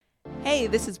Hey,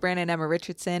 this is Brandon and Emma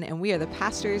Richardson, and we are the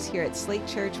pastors here at Slate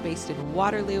Church based in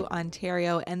Waterloo,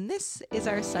 Ontario, and this is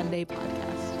our Sunday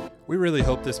podcast. We really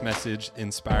hope this message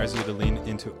inspires you to lean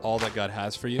into all that God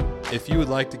has for you. If you would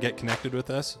like to get connected with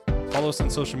us, follow us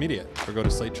on social media or go to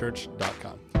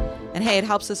slatechurch.com. And hey, it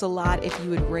helps us a lot if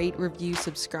you would rate, review,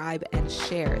 subscribe, and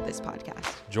share this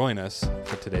podcast. Join us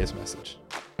for today's message.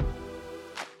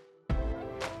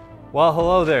 Well,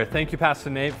 hello there. Thank you, Pastor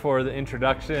Nate, for the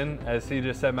introduction. As he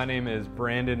just said, my name is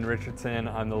Brandon Richardson.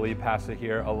 I'm the lead pastor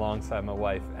here alongside my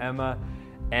wife, Emma.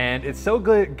 And it's so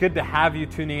good to have you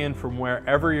tuning in from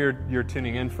wherever you're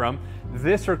tuning in from.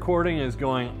 This recording is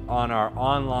going on our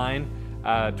online,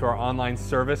 to our online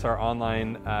service, our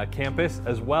online campus,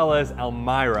 as well as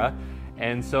Elmira.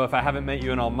 And so if I haven't met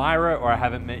you in Elmira or I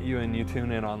haven't met you and you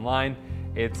tune in online,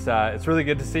 it's really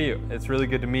good to see you. It's really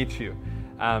good to meet you.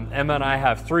 Emma and I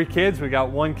have 3 kids. We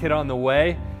got 1 kid on the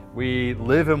way. We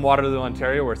live in Waterloo,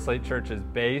 Ontario, where Slate Church is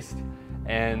based,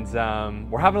 and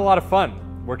we're having a lot of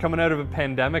fun. We're coming out of a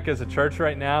pandemic as a church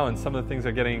right now, and some of the things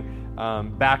are getting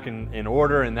back in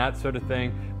order and that sort of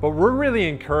thing. But we're really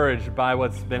encouraged by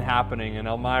what's been happening, and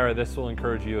Elmira, this will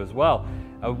encourage you as well.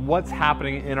 What's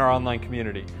happening in our online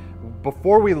community.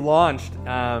 Before we launched,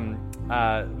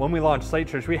 when we launched Slate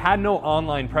Church, we had no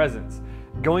online presence.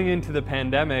 Going into the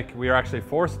pandemic, we were actually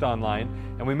forced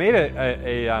online, and we made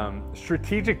a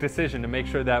strategic decision to make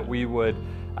sure that we would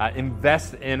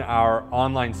invest in our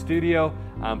online studio,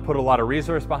 put a lot of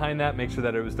resource behind that, make sure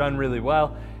that it was done really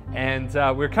well. And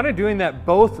we're kind of doing that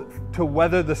both to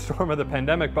weather the storm of the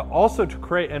pandemic, but also to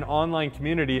create an online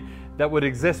community that would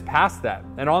exist past that.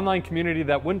 An online community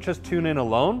that wouldn't just tune in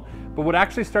alone, but would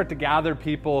actually start to gather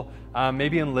people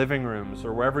maybe in living rooms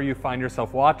or wherever you find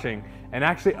yourself watching, and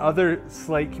actually other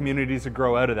Slate communities that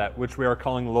grow out of that, which we are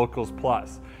calling Locals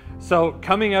Plus. So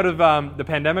coming out of the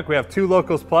pandemic, we have 2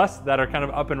 Locals Plus that are kind of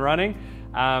up and running.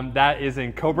 That is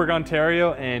in Cobourg,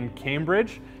 Ontario and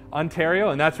Cambridge, Ontario,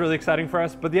 and that's really exciting for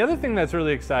us. But the other thing that's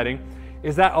really exciting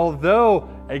is that although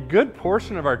a good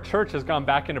portion of our church has gone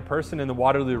back into person in the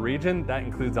Waterloo region, that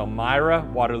includes Elmira,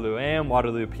 Waterloo AM,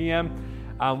 Waterloo PM,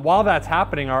 while that's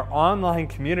happening, our online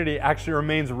community actually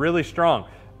remains really strong,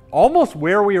 almost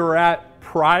where we were at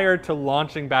prior to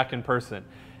launching back in person.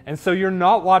 And so you're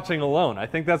not watching alone. I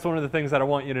think that's one of the things that I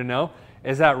want you to know,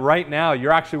 is that right now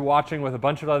you're actually watching with a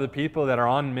bunch of other people that are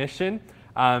on mission,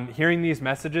 hearing these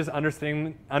messages,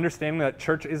 understanding that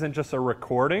church isn't just a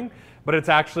recording, but it's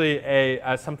actually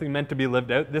something meant to be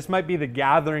lived out. This might be the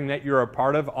gathering that you're a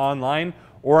part of online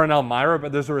or in Elmira,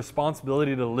 but there's a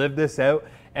responsibility to live this out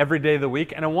every day of the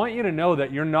week. And I want you to know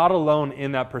that you're not alone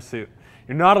in that pursuit.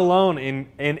 You're not alone in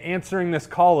answering this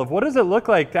call of what does it look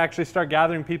like to actually start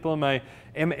gathering people in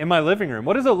my living room?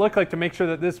 What does it look like to make sure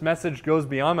that this message goes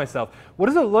beyond myself? What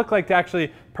does it look like to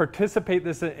actually participate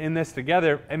in this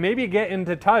together and maybe get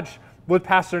into touch with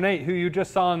Pastor Nate, who you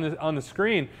just saw on the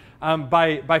screen,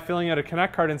 by filling out a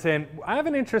Connect card and saying, I have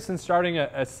an interest in starting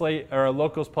a Slate or a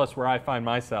Locals Plus where I find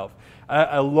myself,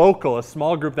 a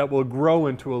small group that will grow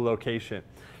into a location.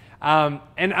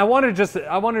 And I wanted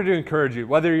to encourage you,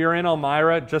 whether you're in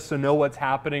Elmira, just to know what's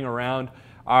happening around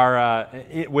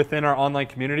within our online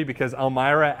community, because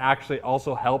Elmira actually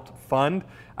also helped fund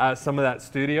some of that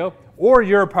studio, or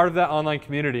you're a part of that online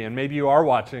community and maybe you are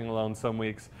watching alone some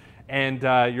weeks and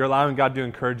you're allowing God to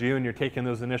encourage you and you're taking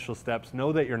those initial steps.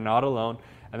 Know that you're not alone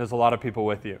and there's a lot of people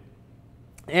with you.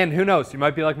 And who knows, you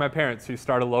might be like my parents who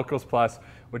start a Locals Plus,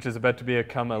 which is about to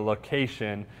become a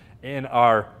location in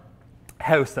our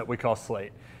house that we call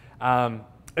Slate.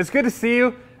 It's good to see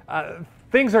you.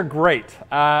 Things are great.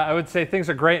 I would say things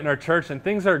are great in our church, and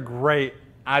things are great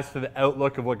as to the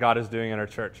outlook of what God is doing in our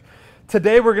church.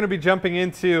 Today we're going to be jumping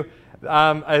into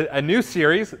a new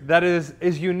series that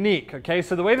is unique. Okay,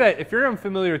 so the way that, if you're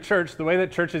unfamiliar with church, the way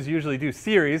that churches usually do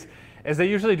series is they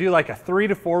usually do like a 3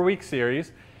 to 4 week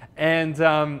series, and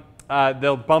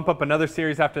they'll bump up another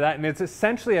series after that, and it's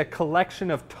essentially a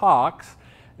collection of talks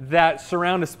that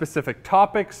surround a specific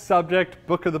topic, subject,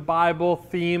 book of the Bible,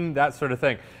 theme, that sort of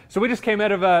thing. So we just came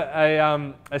out of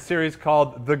a series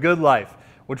called The Good Life,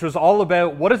 which was all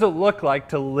about what does it look like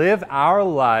to live our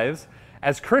lives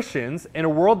as Christians in a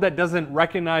world that doesn't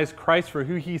recognize Christ for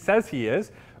who he says he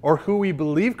is or who we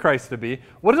believe Christ to be.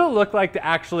 What does it look like to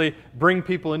actually bring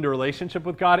people into relationship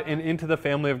with God and into the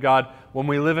family of God when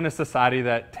we live in a society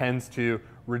that tends to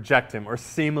reject him or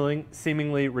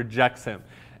seemingly rejects him?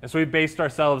 And so we based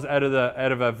ourselves out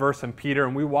of a verse in Peter,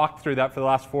 and we walked through that for the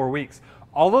last 4 weeks.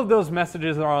 All of those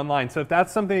messages are online. So if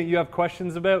that's something that you have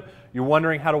questions about, you're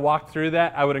wondering how to walk through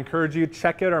that, I would encourage you to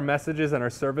check out our messages and our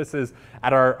services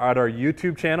at our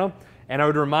YouTube channel. And I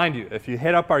would remind you, if you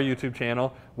hit up our YouTube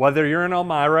channel, whether you're in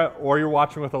Elmira or you're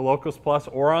watching with a Locals Plus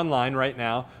or online right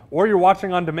now, or you're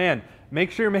watching on demand,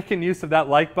 make sure you're making use of that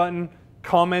like button,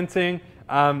 commenting,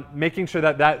 making sure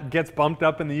that that gets bumped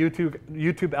up in the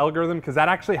YouTube algorithm, because that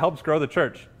actually helps grow the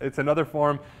church. It's another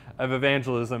form of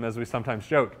evangelism, as we sometimes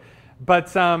joke.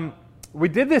 But we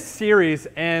did this series,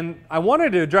 and I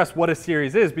wanted to address what a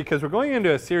series is, because we're going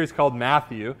into a series called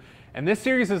Matthew, and this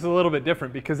series is a little bit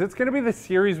different because it's going to be the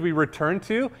series we return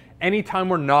to anytime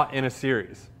we're not in a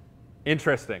series.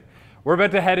 Interesting. We're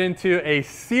about to head into a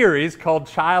series called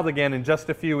Child Again in just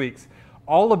a few weeks,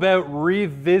 all about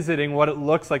revisiting what it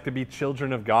looks like to be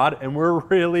children of God, and we're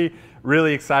really,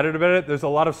 really excited about it. There's a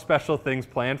lot of special things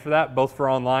planned for that, both for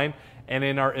online and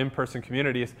in our in-person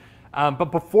communities.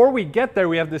 But before we get there,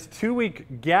 we have this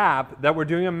 2-week gap that we're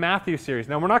doing a Matthew series.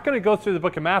 Now, we're not going to go through the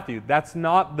book of Matthew. That's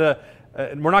not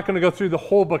we're not going to go through the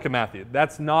whole book of Matthew.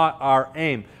 That's not our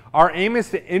aim. Our aim is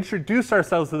to introduce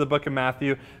ourselves to the book of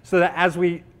Matthew so that as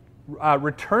we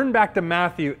return back to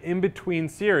Matthew in between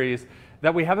series,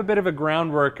 that we have a bit of a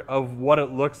groundwork of what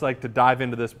it looks like to dive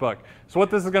into this book. So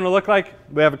what this is going to look like,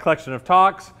 we have a collection of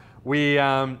talks. We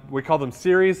call them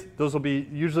series. Those will be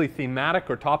usually thematic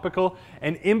or topical.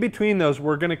 And in between those,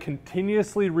 we're going to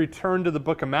continuously return to the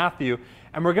book of Matthew,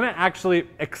 and we're going to actually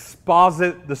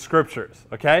exposit the scriptures,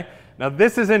 okay? Now,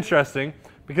 this is interesting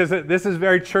because this is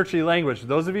very churchy language.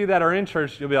 Those of you that are in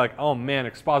church, you'll be like, oh man,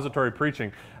 expository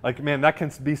preaching. Like, man, that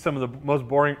can be some of the most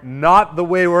boring. Not the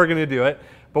way we're going to do it.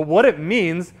 But what it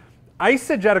means,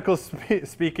 eisegetical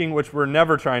speaking, which we're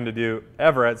never trying to do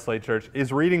ever at Slate Church,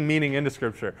 is reading meaning into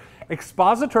Scripture.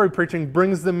 Expository preaching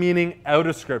brings the meaning out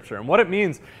of Scripture. And what it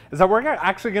means is that we're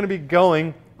actually going to be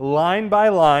going line by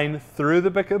line through the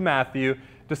book of Matthew,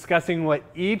 discussing what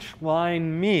each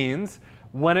line means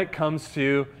when it comes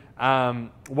to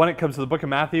the book of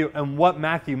Matthew and what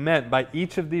Matthew meant by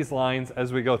each of these lines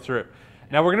as we go through it.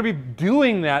 Now, we're going to be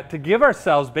doing that to give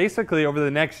ourselves basically over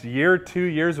the next year, 2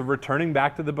 years of returning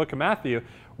back to the book of Matthew.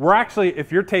 We're actually,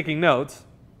 if you're taking notes,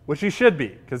 which you should be,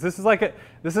 because this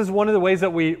is one of the ways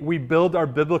that we build our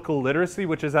biblical literacy,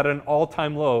 which is at an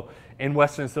all-time low in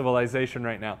Western civilization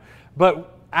right now.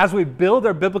 But as we build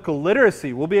our biblical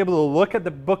literacy, we'll be able to look at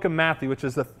the book of Matthew, which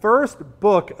is the first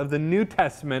book of the New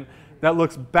Testament that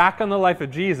looks back on the life of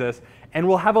Jesus, and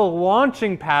we'll have a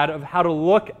launching pad of how to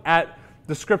look at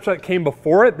the scripture that came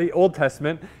before it, the Old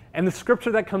Testament, and the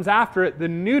scripture that comes after it, the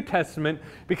New Testament,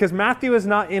 because Matthew is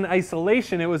not in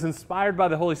isolation. It was inspired by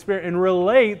the Holy Spirit and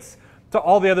relates to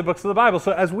all the other books of the Bible.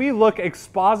 So as we look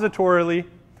expositorily,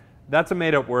 that's a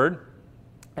made-up word,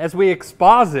 as we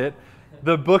exposit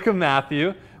the book of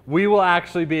Matthew, we will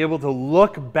actually be able to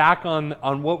look back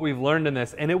on what we've learned in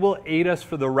this, and it will aid us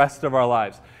for the rest of our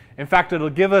lives. In fact, it'll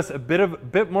give us a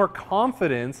bit more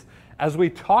confidence as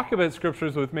we talk about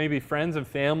scriptures with maybe friends and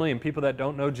family and people that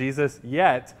don't know Jesus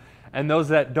yet, and those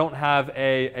that don't have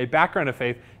a background of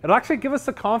faith. It'll actually give us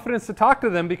the confidence to talk to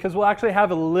them because we'll actually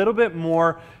have a little bit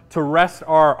more to rest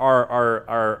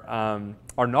our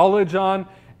knowledge on,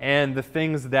 and the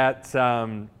things that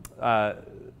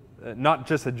not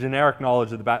just a generic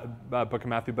knowledge of the book of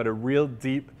Matthew, but a real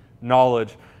deep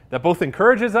knowledge that both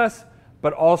encourages us,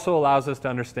 but also allows us to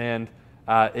understand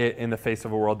it in the face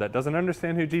of a world that doesn't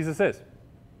understand who Jesus is.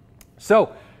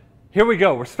 So here we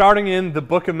go. We're starting in the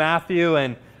book of Matthew,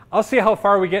 and I'll see how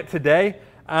far we get today.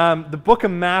 The book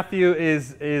of Matthew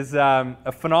is a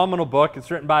phenomenal book.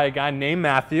 It's written by a guy named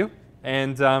Matthew,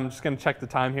 and I'm just going to check the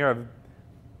time here. I have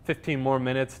 15 more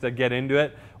minutes to get into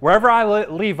it. Wherever I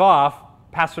leave off,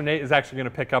 Pastor Nate is actually going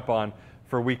to pick up on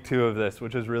for week 2 of this,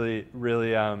 which is really,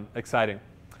 really exciting.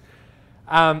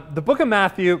 The book of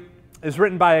Matthew is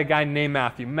written by a guy named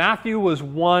Matthew. Matthew was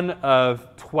one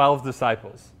of 12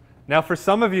 disciples. Now, for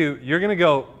some of you, you're going to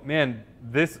go, man,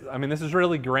 this is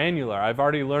really granular. I've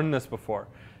already learned this before.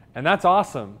 And that's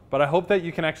awesome. But I hope that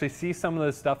you can actually see some of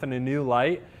this stuff in a new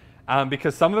light,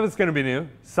 because some of it's going to be new.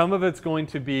 Some of it's going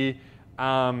to be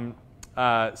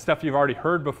stuff you've already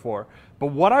heard before. But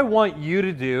what I want you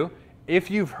to do, if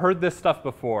you've heard this stuff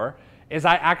before, is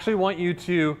I actually want you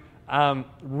to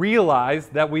realize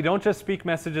that we don't just speak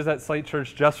messages at Slate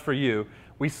Church just for you.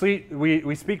 We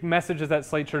speak messages at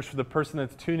Slate Church for the person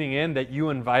that's tuning in that you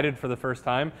invited for the first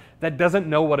time that doesn't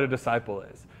know what a disciple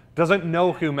is, doesn't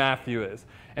know who Matthew is.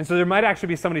 And so there might actually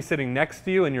be somebody sitting next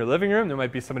to you in your living room. There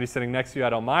might be somebody sitting next to you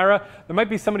at Elmira. There might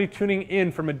be somebody tuning in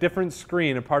from a different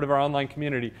screen, a part of our online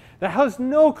community, that has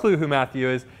no clue who Matthew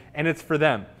is, and it's for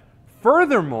them.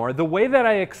 Furthermore, the way that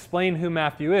I explain who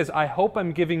Matthew is, I hope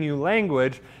I'm giving you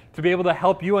language to be able to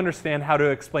help you understand how to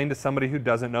explain to somebody who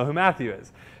doesn't know who Matthew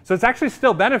is. So it's actually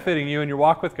still benefiting you in your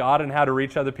walk with God and how to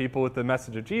reach other people with the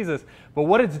message of Jesus. But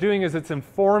what it's doing is it's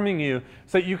informing you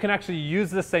so that you can actually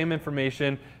use the same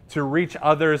information to reach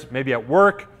others, maybe at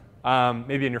work,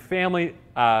 maybe in your family,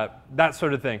 that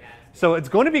sort of thing. So it's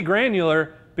going to be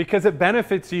granular because it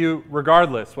benefits you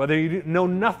regardless, whether you know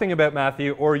nothing about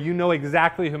Matthew or you know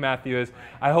exactly who Matthew is.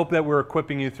 I hope that we're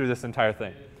equipping you through this entire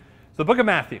thing. So the book of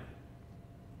Matthew,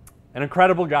 an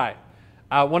incredible guy.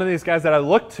 One of these guys that I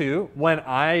look to when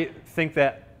I think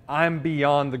that I'm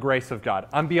beyond the grace of God.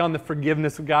 I'm beyond the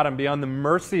forgiveness of God. I'm beyond the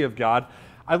mercy of God.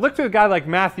 I look to a guy like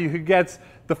Matthew who gets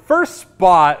the first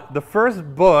spot, the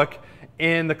first book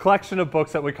in the collection of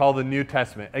books that we call the New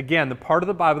Testament. Again, the part of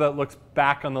the Bible that looks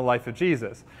back on the life of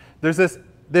Jesus. There's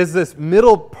this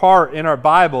middle part in our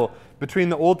Bible between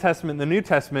the Old Testament and the New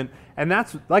Testament, and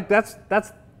that's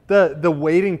the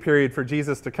waiting period for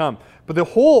Jesus to come. But the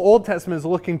whole Old Testament is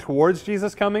looking towards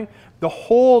Jesus coming. The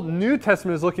whole New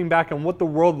Testament is looking back on what the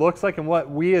world looks like and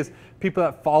what we as people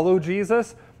that follow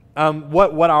Jesus,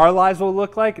 what our lives will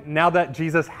look like now that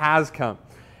Jesus has come.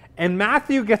 And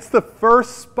Matthew gets the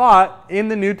first spot in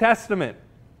the New Testament,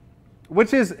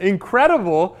 which is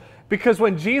incredible because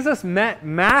when Jesus met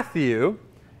Matthew,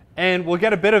 and we'll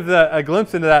get a bit of a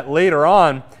glimpse into that later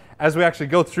on as we actually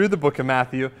go through the book of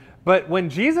Matthew, but when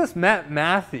Jesus met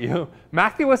Matthew,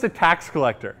 Matthew was a tax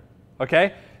collector,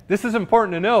 okay? This is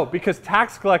important to know because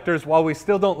tax collectors, while we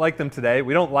still don't like them today,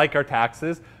 we don't like our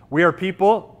taxes. We are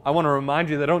people, I want to remind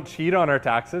you, that don't cheat on our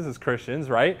taxes as Christians,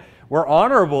 right? We're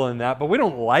honorable in that, but we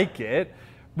don't like it.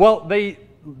 Well, they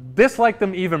dislike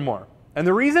them even more. And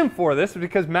the reason for this is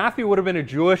because Matthew would have been a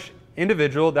Jewish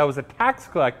individual that was a tax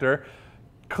collector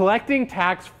collecting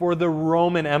tax for the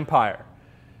Roman Empire.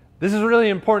 This is really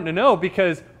important to know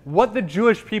because what the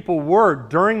Jewish people were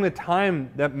during the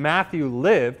time that Matthew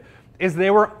lived is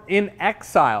they were in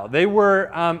exile. They were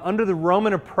under the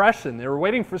Roman oppression. They were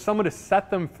waiting for someone to set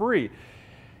them free.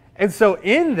 And so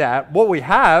in that, what we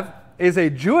have is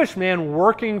a Jewish man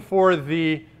working for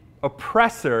the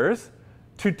oppressors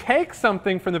to take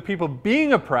something from the people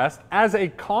being oppressed as a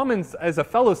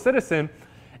fellow citizen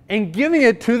and giving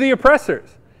it to the oppressors.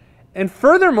 And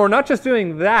furthermore, not just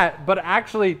doing that, but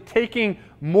actually taking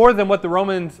more than what the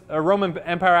Roman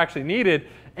Empire actually needed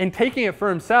and taking it for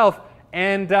himself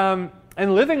and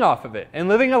living off of it and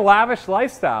living a lavish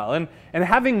lifestyle and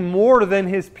having more than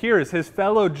his peers, his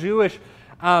fellow Jewish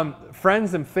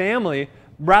friends and family.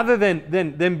 Rather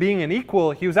than being an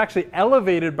equal, he was actually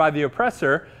elevated by the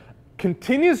oppressor,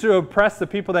 continues to oppress the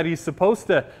people that he's supposed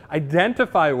to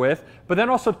identify with, but then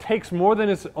also takes more than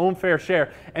his own fair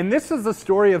share. And this is the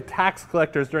story of tax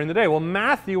collectors during the day. Well,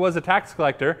 Matthew was a tax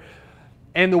collector,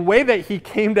 and the way that he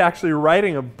came to actually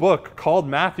writing a book called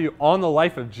Matthew on the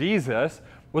life of Jesus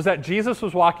was that Jesus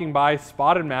was walking by,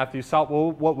 spotted Matthew, saw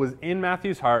what was in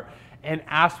Matthew's heart, and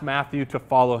asked Matthew to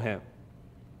follow him.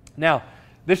 Now,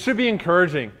 this should be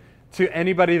encouraging to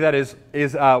anybody that is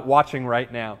watching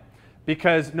right now,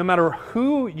 because no matter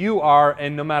who you are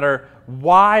and no matter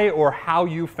why or how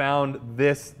you found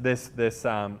this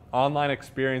online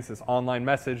experience, this online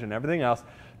message and everything else,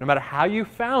 no matter how you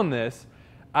found this,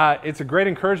 it's a great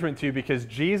encouragement to you because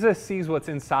Jesus sees what's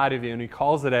inside of you and he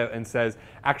calls it out and says,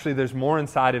 actually, there's more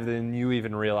inside of you than you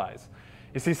even realize.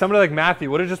 You see, somebody like Matthew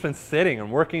would have just been sitting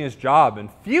and working his job and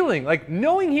feeling like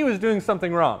knowing he was doing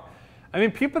something wrong. I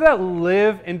mean, people that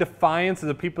live in defiance of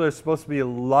the people they're supposed to be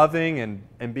loving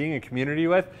and being in community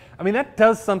with, I mean, that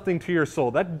does something to your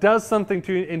soul. That does something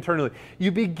to you internally.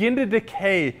 You begin to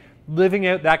decay living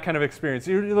out that kind of experience.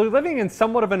 You're living in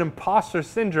somewhat of an imposter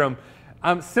syndrome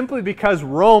simply because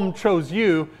Rome chose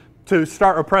you to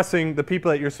start oppressing the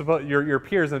people that your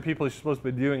peers and the people you're supposed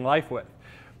to be doing life with.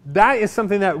 That is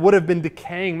something that would have been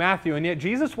decaying Matthew, and yet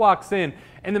Jesus walks in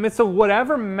the midst of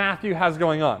whatever Matthew has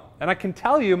going on. And I can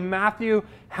tell you, Matthew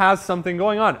has something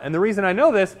going on. And the reason I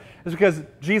know this is because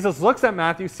Jesus looks at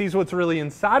Matthew, sees what's really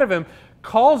inside of him,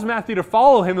 calls Matthew to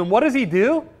follow him, and what does he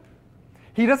do?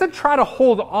 He doesn't try to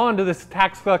hold on to this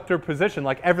tax collector position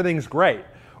like everything's great,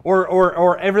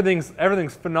 or everything's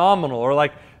phenomenal, or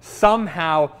like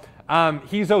somehow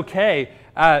he's okay.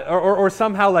 Or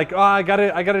somehow like, oh, I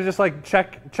gotta just like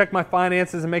check my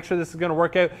finances and make sure this is gonna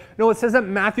work out. No, it says that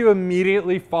Matthew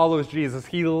immediately follows Jesus.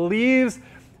 He leaves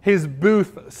his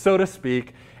booth, so to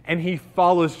speak, and he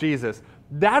follows Jesus.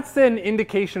 That's an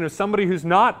indication of somebody who's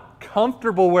not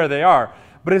comfortable where they are,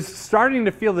 but is starting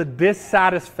to feel the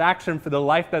dissatisfaction for the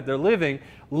life that they're living,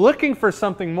 looking for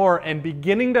something more, and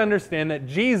beginning to understand that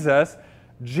Jesus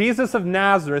of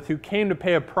Nazareth, who came to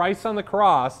pay a price on the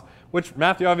cross, which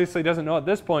Matthew obviously doesn't know at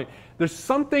this point, there's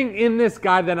something in this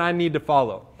guy that I need to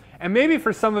follow. And maybe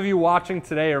for some of you watching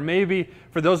today, or maybe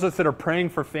for those of us that are praying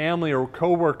for family or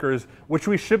coworkers, which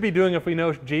we should be doing if we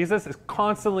know Jesus, is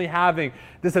constantly having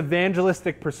this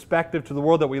evangelistic perspective to the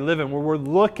world that we live in, where we're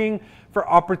looking for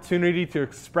opportunity to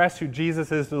express who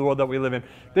Jesus is to the world that we live in.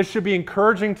 This should be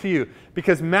encouraging to you,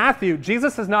 because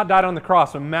Jesus has not died on the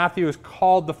cross when Matthew is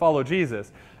called to follow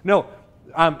Jesus. No,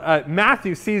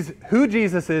 Matthew sees who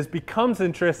Jesus is, becomes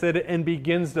interested, and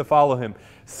begins to follow him.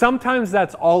 Sometimes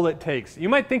that's all it takes. You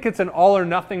might think it's an all or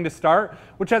nothing to start,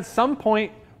 which at some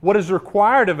point, what is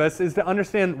required of us is to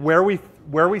understand where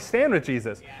we stand with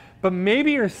Jesus. But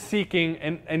maybe you're seeking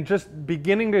and just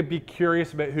beginning to be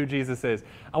curious about who Jesus is.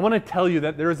 I want to tell you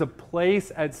that there is a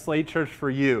place at Slate Church for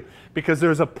you, because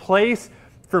there's a place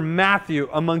for Matthew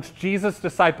amongst Jesus'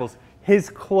 disciples, his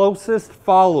closest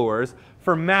followers,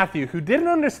 for Matthew, who didn't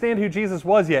understand who Jesus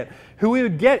was yet, who we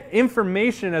would get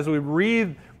information as we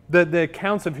read the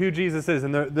accounts of who Jesus is,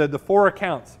 and the four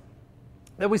accounts,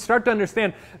 that we start to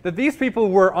understand that these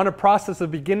people were on a process of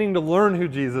beginning to learn who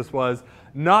Jesus was,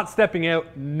 not stepping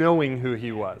out knowing who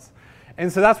he was.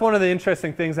 And so that's one of the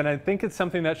interesting things, and I think it's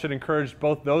something that should encourage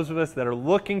both those of us that are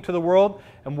looking to the world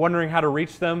and wondering how to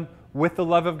reach them with the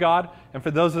love of God, and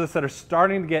for those of us that are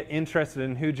starting to get interested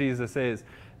in who Jesus is,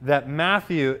 that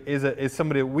Matthew is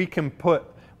somebody that we can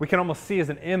almost see as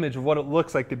an image of what it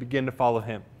looks like to begin to follow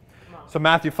him. So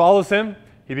Matthew follows him.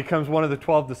 He becomes one of the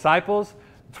 12 disciples.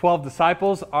 12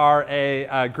 disciples are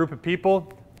a group of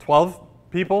people, 12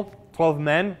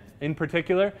 men in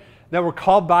particular, that were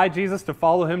called by Jesus to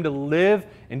follow him, to live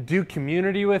and do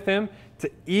community with him,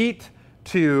 to eat,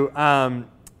 to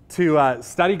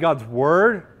study God's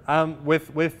word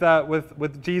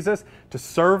with Jesus, to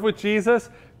serve with Jesus,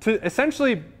 to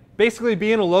essentially basically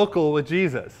be in a local with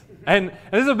Jesus. And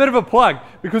this is a bit of a plug,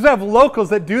 because we have locals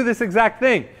that do this exact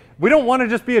thing. We don't want to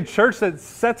just be a church that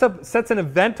sets an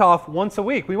event off once a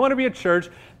week. We want to be a church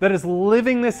that is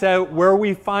living this out, where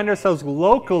we find ourselves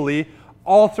locally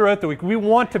all throughout the week. We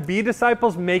want to be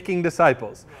disciples making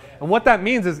disciples. And what that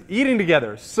means is eating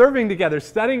together, serving together,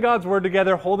 studying God's word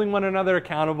together, holding one another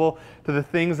accountable to the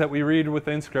things that we read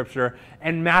within Scripture.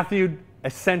 And Matthew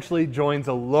essentially joins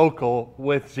a local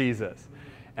with Jesus.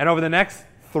 And over the next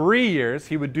 3 years,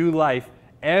 he would do life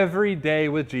every day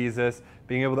with Jesus,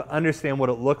 being able to understand what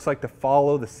it looks like to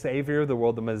follow the Savior of the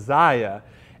world, the Messiah.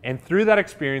 And through that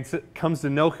experience, it comes to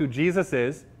know who Jesus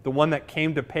is, the one that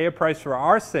came to pay a price for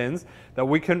our sins that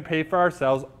we couldn't pay for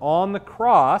ourselves on the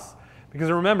cross. Because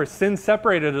remember, sin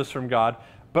separated us from God,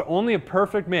 but only a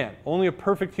perfect man, only a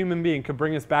perfect human being could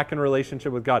bring us back in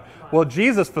relationship with God. Well,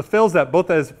 Jesus fulfills that both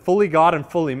as fully God and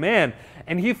fully man,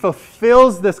 and he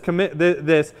fulfills this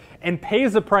and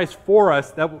pays a price for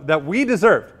us that we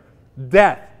deserved.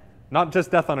 Death. Not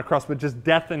just death on a cross, but just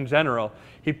death in general.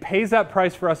 He pays that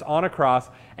price for us on a cross,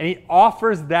 and he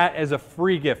offers that as a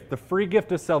free gift, the free gift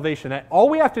of salvation. That all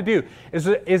we have to do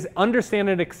is understand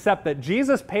and accept that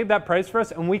Jesus paid that price for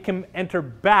us, and we can enter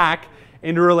back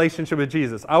into a relationship with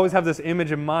Jesus. I always have this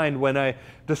image in mind when I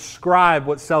describe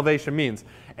what salvation means.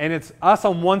 And it's us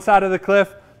on one side of the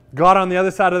cliff, God on the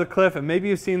other side of the cliff, and maybe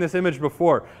you've seen this image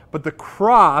before, but the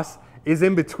cross is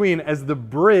in between as the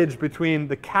bridge between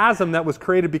the chasm that was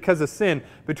created because of sin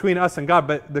between us and God.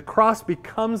 But the cross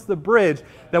becomes the bridge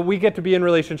that we get to be in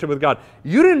relationship with God.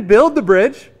 You didn't build the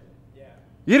bridge.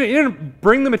 You didn't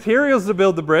bring the materials to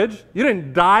build the bridge. You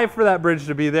didn't die for that bridge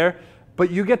to be there.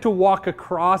 But you get to walk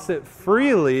across it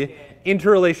freely into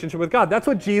relationship with God. That's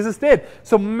what Jesus did.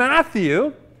 So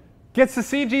Matthew gets to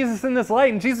see Jesus in this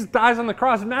light, and Jesus dies on the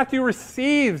cross. Matthew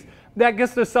receives that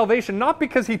gift of salvation, not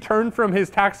because he turned from his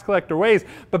tax collector ways,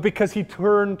 but because he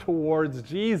turned towards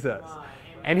Jesus.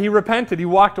 And he repented. He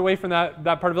walked away from that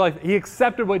part of life. He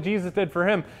accepted what Jesus did for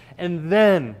him. And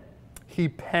then he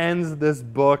pens this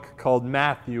book called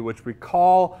Matthew, which we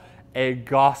call a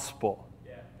gospel.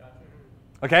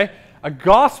 Okay? A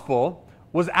gospel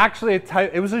was actually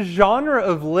it was a genre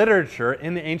of literature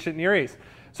in the ancient Near East.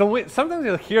 So sometimes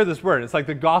you'll hear this word. It's like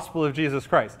the gospel of Jesus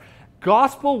Christ.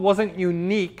 Gospel wasn't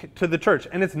unique to the church,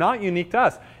 and it's not unique to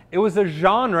us. It was a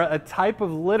genre, a type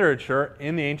of literature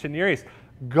in the ancient Near East.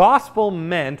 Gospel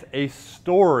meant a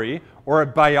story or a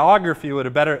biography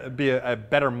would be a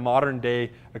better modern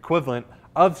day equivalent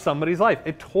of somebody's life.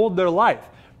 It told their life.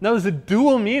 Now there's a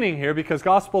dual meaning here, because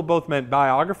gospel both meant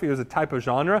biography as a type of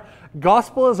genre.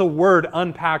 Gospel as a word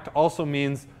unpacked also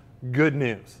means good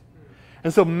news.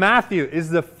 And so Matthew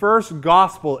is the first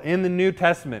gospel in the New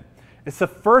Testament. It's the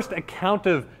first account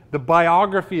of the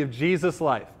biography of Jesus'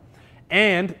 life.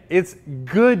 And it's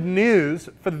good news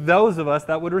for those of us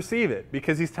that would receive it,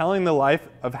 because he's telling the life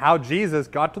of how Jesus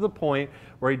got to the point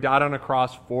where he died on a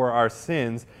cross for our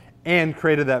sins and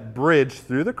created that bridge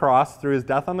through the cross, through his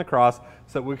death on the cross,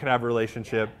 so that we could have a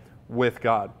relationship with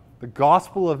God. The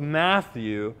Gospel of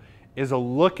Matthew is a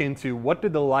look into what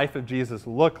did the life of Jesus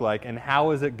look like and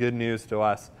how is it good news to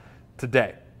us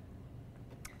today.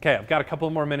 Okay, I've got a couple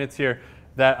more minutes here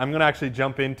that I'm going to actually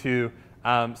jump into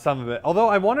some of it. Although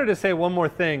I wanted to say one more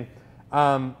thing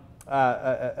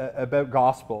about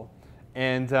gospel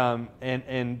and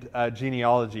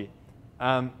genealogy.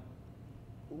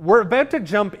 We're about to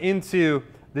jump into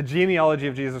the genealogy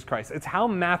of Jesus Christ. It's how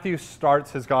Matthew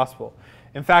starts his gospel.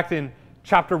 In fact, in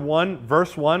chapter 1,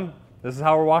 verse 1, this is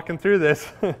how we're walking through this.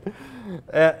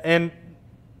 And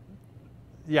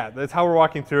yeah, that's how we're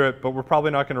walking through it, but we're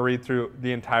probably not going to read through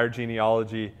the entire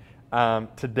genealogy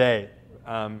today.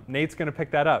 Nate's going to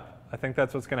pick that up. I think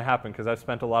that's what's going to happen because I've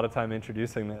spent a lot of time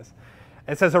introducing this.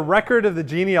 It says, a record of the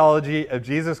genealogy of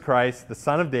Jesus Christ, the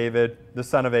son of David, the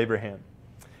son of Abraham.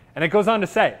 And it goes on to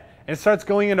say, and it starts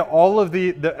going into all of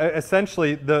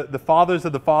essentially the fathers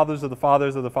of the fathers of the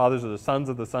fathers of the fathers of the sons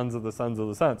of the sons of the sons of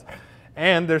the sons.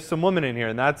 And there's some women in here,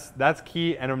 and that's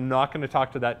key, and I'm not going to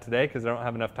talk to that today because I don't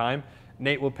have enough time.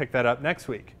 Nate will pick that up next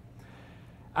week.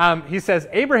 He says,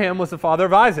 Abraham was the father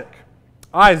of Isaac.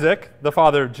 Isaac, the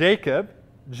father of Jacob.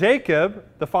 Jacob,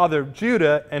 the father of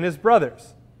Judah and his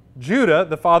brothers. Judah,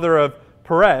 the father of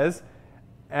Perez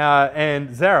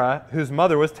and Zerah, whose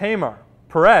mother was Tamar.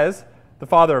 Perez, the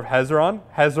father of Hezron.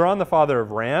 Hezron, the father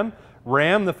of Ram.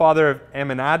 Ram, the father of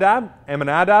Amminadab.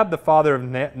 Amminadab, the father of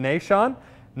Nahshon.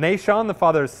 Nahshon, the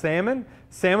father of Salmon.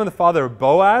 Salmon, the father of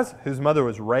Boaz, whose mother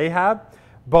was Rahab.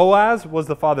 Boaz was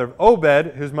the father of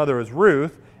Obed, whose mother was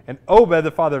Ruth. And Obed,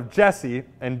 the father of Jesse.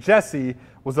 And Jesse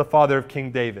was the father of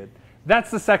King David. That's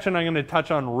the section I'm going to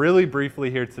touch on really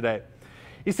briefly here today.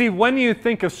 You see, when you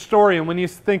think of story and when you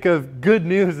think of good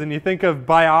news and you think of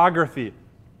biography,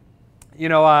 you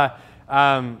know, I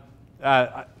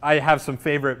have some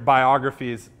favorite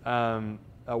biographies.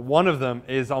 One of them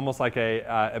is almost like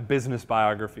a business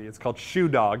biography. It's called Shoe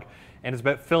Dog, and it's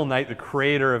about Phil Knight, the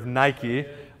creator of Nike,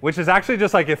 which is actually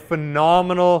just like a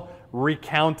phenomenal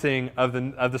recounting of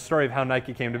the story of how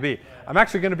Nike came to be. I'm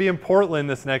actually going to be in Portland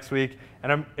this next week,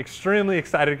 and I'm extremely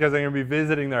excited because I'm going to be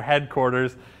visiting their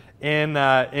headquarters in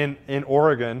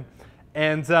Oregon,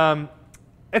 and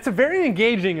it's a very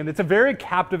engaging and it's a very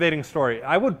captivating story.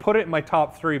 I would put it in my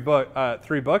top three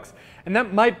books, and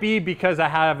that might be because I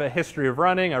have a history of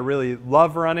running. I really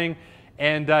love running,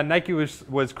 and Nike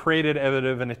was created out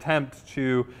of an attempt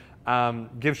to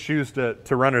give shoes to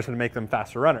runners and make them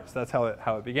faster runners. That's how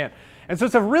it began. And so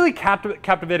it's a really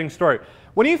captivating story.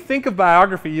 When you think of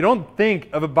biography, you don't think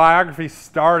of a biography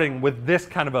starting with this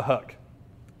kind of a hook.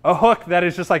 A hook that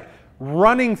is just like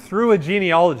running through a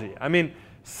genealogy. I mean,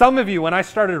 some of you, when I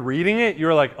started reading it, you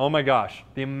were like, oh my gosh,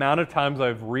 the amount of times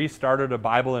I've restarted a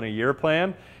Bible in a year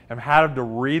plan and had to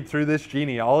read through this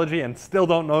genealogy and still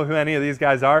don't know who any of these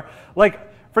guys are. Like,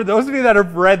 for those of you that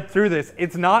have read through this,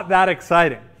 it's not that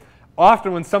exciting.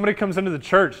 Often when somebody comes into the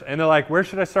church and they're like, where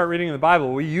should I start reading in the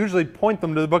Bible? We usually point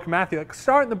them to the book of Matthew. Like,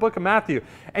 start in the book of Matthew.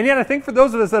 And yet I think for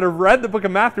those of us that have read the book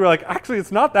of Matthew, we're like, actually,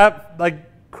 it's not that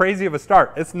crazy of a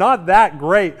start. It's not that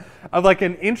great of like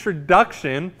an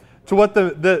introduction to what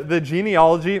the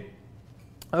genealogy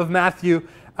of Matthew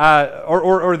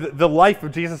or the life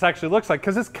of Jesus actually looks like,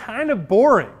 because it's kind of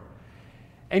boring.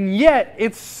 And yet,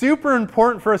 it's super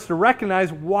important for us to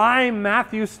recognize why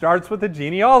Matthew starts with a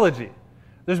genealogy.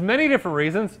 There's many different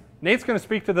reasons. Nate's going to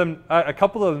speak to them, a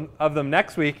couple of them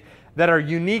next week that are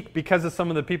unique because of some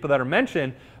of the people that are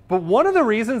mentioned. But one of the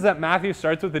reasons that Matthew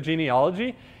starts with the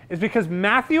genealogy is because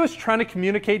Matthew is trying to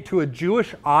communicate to a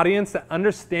Jewish audience that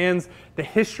understands the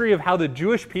history of how the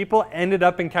Jewish people ended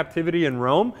up in captivity in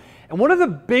Rome. And one of the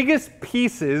biggest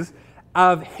pieces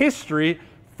of history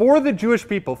for the Jewish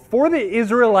people, for the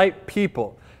Israelite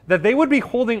people, that they would be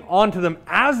holding on to them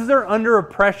as they're under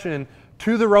oppression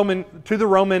to the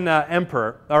Roman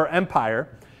emperor or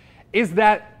empire, is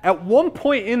that at one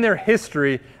point in their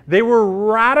history, they were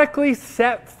radically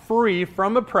set free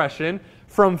from oppression,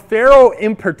 from Pharaoh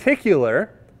in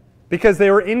particular, because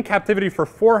they were in captivity for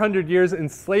 400 years in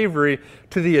slavery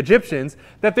to the Egyptians,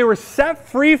 that they were set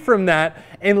free from that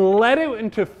and led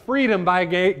into freedom by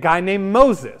a guy named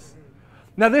Moses.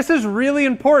 Now this is really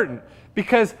important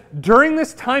because during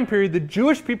this time period, the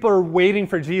Jewish people are waiting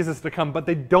for Jesus to come, but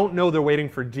they don't know they're waiting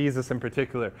for Jesus in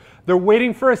particular. They're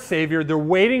waiting for a Savior. They're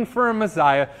waiting for a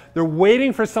Messiah. They're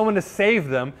waiting for someone to save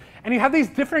them. And you have these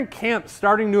different camps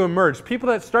starting to emerge. People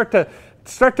that start to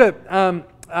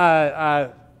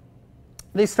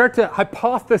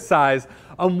hypothesize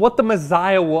on what the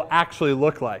Messiah will actually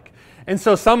look like. And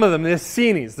so some of them, the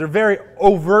Essenes, they're very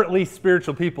overtly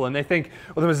spiritual people, and they think,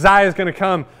 well, the Messiah is going to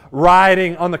come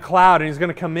riding on the cloud, and he's going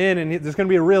to come in, and there's going to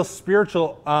be a real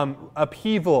spiritual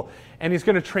upheaval, and he's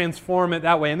going to transform it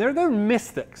that way. And they're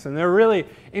mystics, and they're really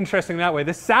interesting that way.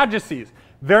 The Sadducees,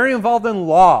 very involved in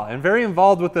law, and very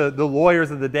involved with the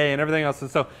lawyers of the day and everything else. And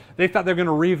so they thought they're going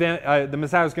to revamp, the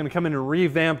Messiah was going to come in and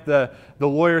revamp the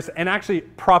lawyers and actually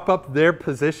prop up their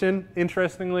position,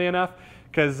 interestingly enough,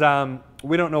 because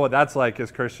we don't know what that's like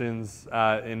as Christians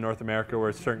in North America,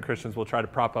 where certain Christians will try to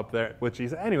prop up with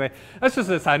Jesus. Anyway, that's just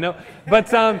a side note. But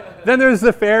then there's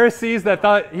the Pharisees that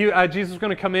thought Jesus was going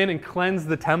to come in and cleanse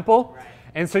the temple.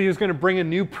 And so he was going to bring a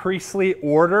new priestly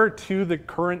order to the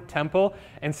current temple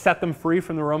and set them free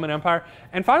from the Roman Empire.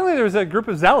 And finally, there was a group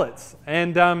of zealots.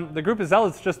 And the group of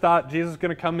zealots just thought Jesus was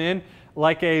going to come in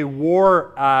like a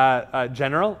war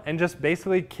general and just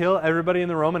basically kill everybody in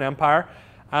the Roman Empire.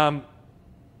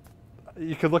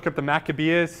 You could look up the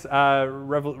Maccabees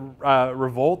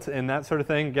revolt and that sort of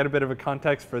thing, get a bit of a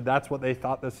context for that's what they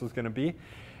thought this was going to be.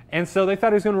 And so they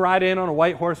thought he was going to ride in on a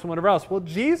white horse and whatever else. Well,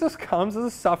 Jesus comes as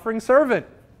a suffering servant.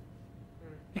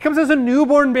 He comes as a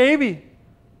newborn baby. He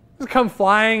doesn't come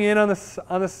flying in on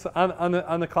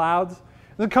the clouds.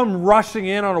 He doesn't come rushing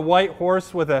in on a white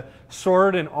horse with a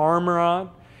sword and armor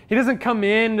on. He doesn't come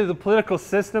into the political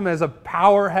system as a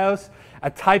powerhouse,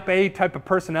 a type A type of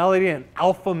personality, an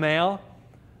alpha male.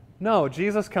 No,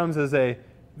 Jesus comes as a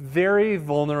very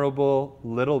vulnerable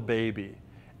little baby.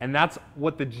 And that's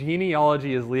what the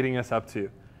genealogy is leading us up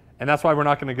to. And that's why we're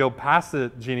not going to go past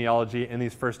the genealogy in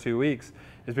these first 2 weeks,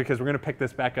 is because we're going to pick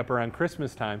this back up around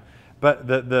Christmas time, but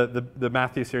the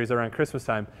Matthew series around Christmas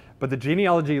time. But the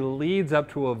genealogy leads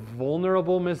up to a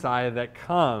vulnerable Messiah that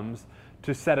comes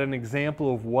to set an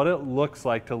example of what it looks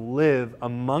like to live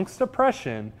amongst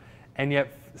oppression and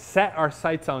yet set our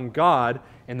sights on God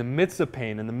in the midst of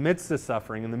pain, in the midst of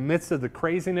suffering, in the midst of the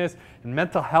craziness and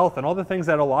mental health and all the things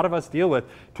that a lot of us deal with,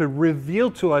 to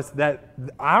reveal to us that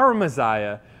our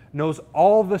Messiah knows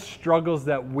all the struggles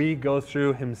that we go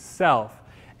through himself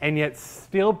and yet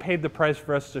still paid the price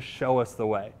for us to show us the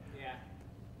way. Yeah.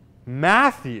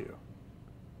 Matthew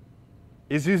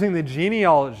is using the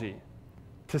genealogy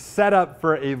to set up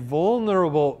for a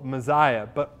vulnerable Messiah,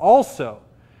 but also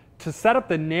to set up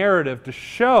the narrative to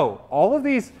show all of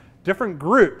these different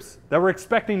groups that were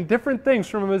expecting different things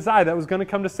from a Messiah that was going to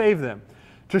come to save them,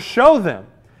 to show them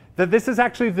that this is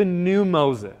actually the new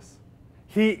Moses.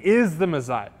 He is the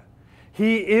Messiah.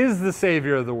 He is the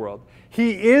Savior of the world.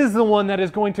 He is the one that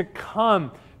is going to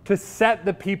come to set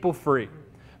the people free.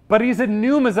 But he's a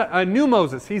new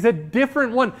Moses. He's a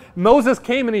different one. Moses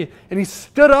came and he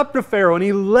stood up to Pharaoh and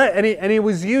he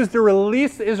was used to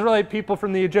release the Israelite people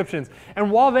from the Egyptians.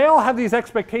 And while they all have these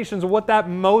expectations of what that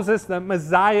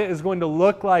Messiah is going to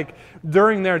look like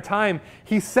during their time,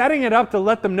 he's setting it up to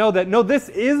let them know that, no, this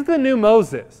is the new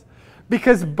Moses.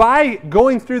 Because by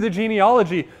going through the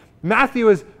genealogy, Matthew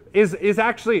is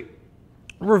actually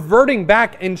reverting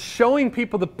back and showing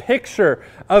people the picture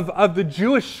of the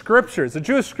Jewish scriptures. The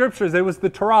Jewish scriptures, it was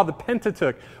the Torah, the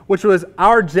Pentateuch, which was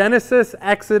our Genesis,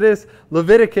 Exodus,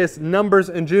 Leviticus, Numbers,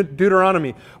 and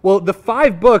Deuteronomy. Well, the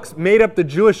 5 books made up the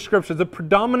Jewish scriptures, the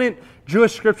predominant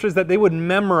Jewish scriptures that they would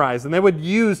memorize and they would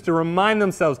use to remind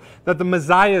themselves that the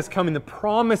Messiah is coming, the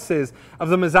promises of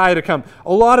the Messiah to come.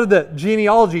 A lot of the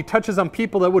genealogy touches on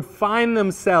people that would find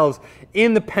themselves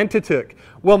in the Pentateuch.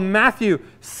 Well, Matthew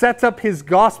sets up his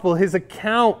gospel, his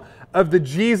account of the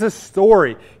Jesus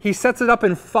story. He sets it up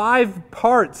in 5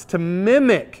 parts to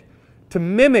mimic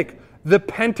the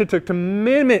Pentateuch, to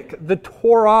mimic the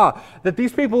Torah that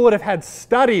these people would have had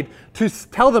studied to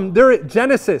tell them they're at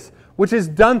Genesis, which is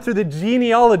done through the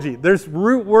genealogy. There's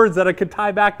root words that I could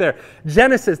tie back there.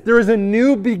 Genesis, there is a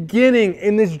new beginning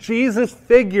in this Jesus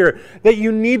figure that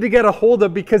you need to get a hold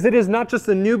of, because it is not just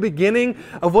the new beginning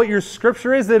of what your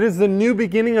scripture is, it is the new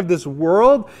beginning of this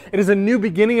world. It is a new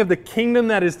beginning of the kingdom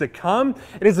that is to come.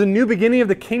 It is a new beginning of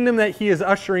the kingdom that he is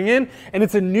ushering in, and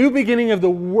it's a new beginning of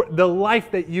the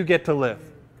life that you get to live.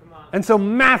 And so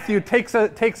Matthew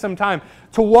takes some time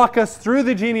to walk us through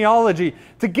the genealogy,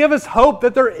 to give us hope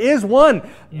that there is one,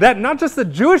 that not just the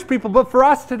Jewish people, but for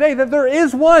us today, that there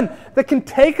is one that can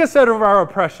take us out of our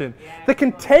oppression, that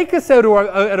can take us out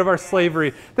of our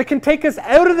slavery, that can take us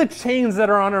out of the chains that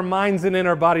are on our minds and in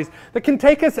our bodies, that can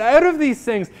take us out of these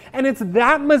things. And it's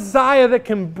that Messiah that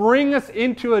can bring us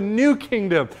into a new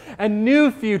kingdom, a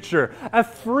new future, a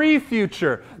free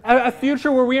future, a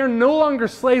future where we are no longer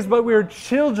slaves, but we are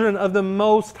children of the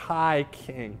Most High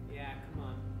King.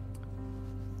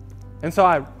 And so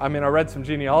I read some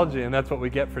genealogy, and that's what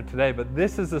we get for today. But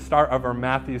this is the start of our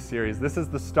Matthew series. This is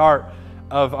the start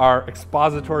of our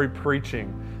expository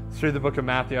preaching through the book of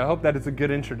Matthew. I hope that it's a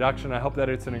good introduction. I hope that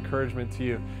it's an encouragement to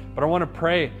you. But I want to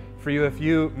pray for you if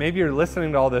maybe you're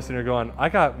listening to all this and you're going, I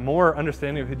got more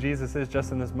understanding of who Jesus is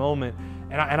just in this moment.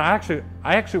 And I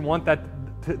actually want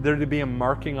there to be a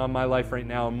marking on my life right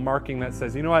now, a marking that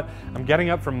says, you know what, I'm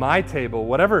getting up from my table,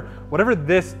 whatever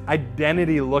this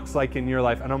identity looks like in your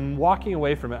life, and I'm walking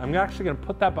away from it. I'm actually going to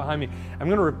put that behind me. I'm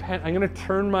going to repent. I'm going to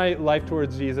turn my life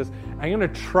towards Jesus. I'm going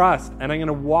to trust, and I'm going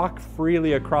to walk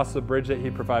freely across the bridge that he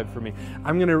provided for me.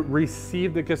 I'm going to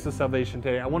receive the gift of salvation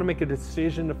today. I want to make a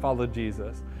decision to follow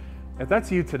Jesus. If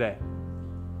that's you today,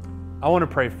 I want to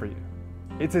pray for you.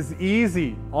 It's as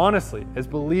easy, honestly, as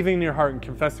believing in your heart and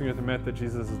confessing with your mouth that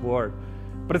Jesus is Lord.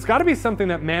 But it's got to be something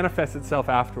that manifests itself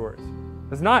afterwards.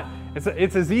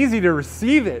 It's as easy to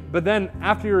receive it, but then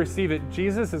after you receive it,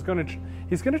 Jesus is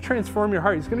he's going to transform your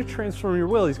heart. He's going to transform your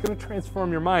will. He's going to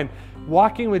transform your mind.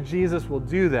 Walking with Jesus will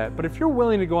do that. But if you're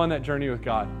willing to go on that journey with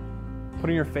God,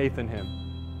 putting your faith in him,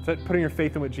 putting your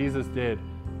faith in what Jesus did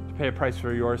to pay a price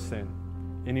for your sin,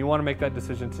 and you want to make that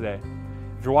decision today,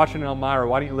 if you're watching in Elmira,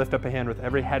 why don't you lift up a hand with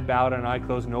every head bowed and eye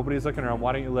closed, nobody's looking around,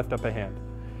 why don't you lift up a hand?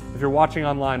 If you're watching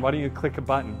online, why don't you click a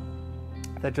button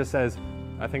that just says,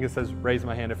 I think it says raise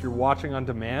my hand. If you're watching on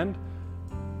demand,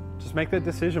 just make that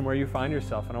decision where you find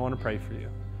yourself, and I want to pray for you.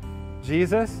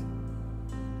 Jesus,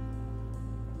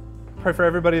 pray for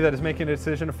everybody that is making a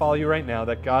decision to follow you right now,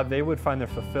 that God, they would find their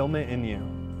fulfillment in you.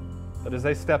 That as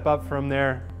they step up from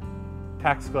their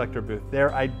tax collector booth,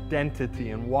 their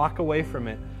identity, and walk away from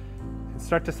it,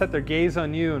 start to set their gaze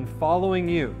on you and following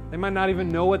you. They might not even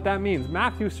know what that means.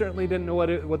 Matthew certainly didn't know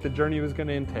what the journey was going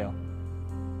to entail.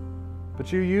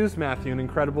 But you used Matthew in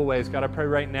incredible ways. God, I pray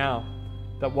right now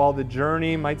that while the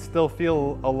journey might still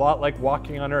feel a lot like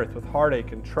walking on earth with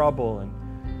heartache and trouble and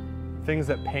things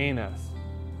that pain us,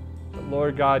 that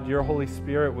Lord God, your Holy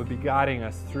Spirit would be guiding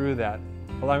us through that,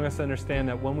 allowing us to understand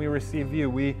that when we receive you,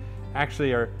 we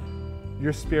actually are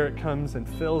your Spirit comes and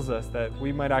fills us, that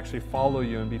we might actually follow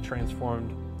you and be transformed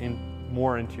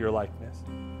more into your likeness.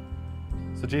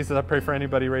 So Jesus, I pray for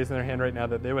anybody raising their hand right now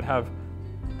that they would have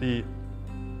the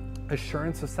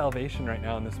assurance of salvation right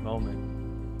now in this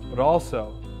moment, but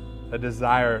also a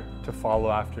desire to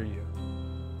follow after you.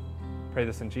 Pray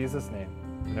this in Jesus' name.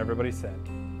 And everybody said,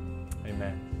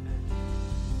 amen.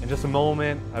 In just a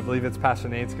moment, I believe it's Pastor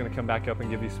Nate's going to come back up and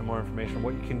give you some more information on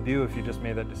what you can do if you just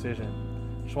made that decision.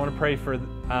 I just want to pray for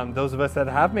those of us that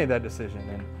have made that decision.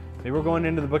 And maybe we're going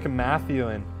into the book of Matthew,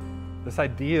 and this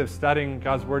idea of studying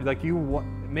God's word, like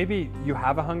maybe you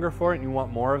have a hunger for it and you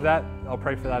want more of that. I'll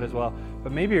pray for that as well.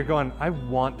 But maybe you're going, I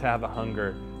want to have a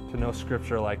hunger to know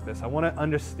scripture like this. I want to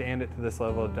understand it to this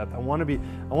level of depth. I want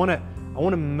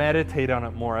to meditate on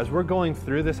it more. As we're going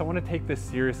through this, I want to take this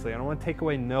seriously. I don't want to take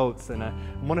away notes, and I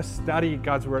want to study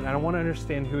God's word, and I want to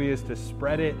understand who he is to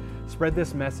spread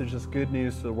this message, this good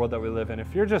news to the world that we live in.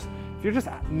 If you just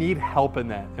need help in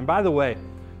that. And by the way, I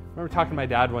remember talking to my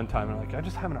dad one time, and I'm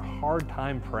just having a hard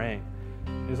time praying.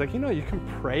 He's like, you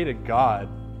can pray to God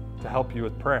to help you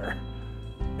with prayer.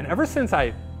 And ever since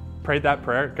I prayed that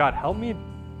prayer, God, help me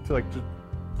to just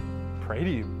pray to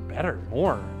you better,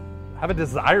 more, have a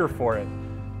desire for it.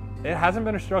 It hasn't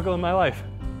been a struggle in my life.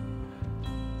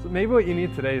 So maybe what you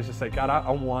need today is just say, God,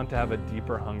 I want to have a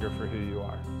deeper hunger for who you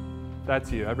are.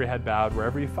 That's you, every head bowed,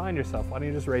 wherever you find yourself. Why don't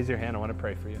you just raise your hand? I want to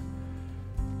pray for you.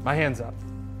 My hand's up.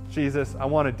 Jesus, I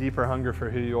want a deeper hunger for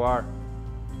who you are.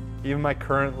 Even my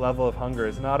current level of hunger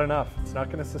is not enough. It's not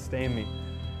going to sustain me.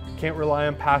 I can't rely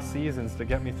on past seasons to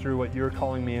get me through what you're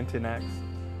calling me into next.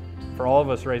 For all of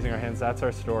us raising our hands, that's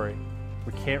our story.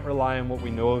 We can't rely on what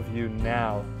we know of you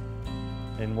now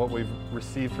and what we've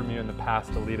received from you in the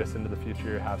past to lead us into the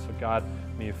future you have. So God,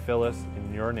 may you fill us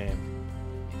in your name.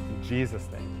 In Jesus'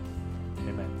 name,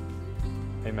 amen.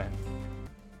 Amen.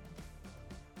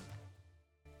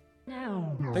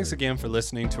 Thanks again for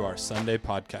listening to our Sunday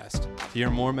podcast. To hear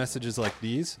more messages like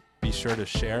these, be sure to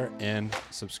share and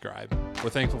subscribe. We're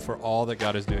thankful for all that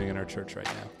God is doing in our church right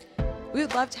now. We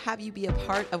would love to have you be a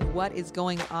part of what is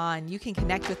going on. You can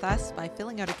connect with us by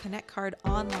filling out a Connect card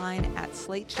online at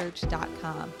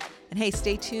slatechurch.com. And hey,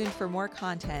 stay tuned for more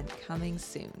content coming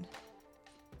soon.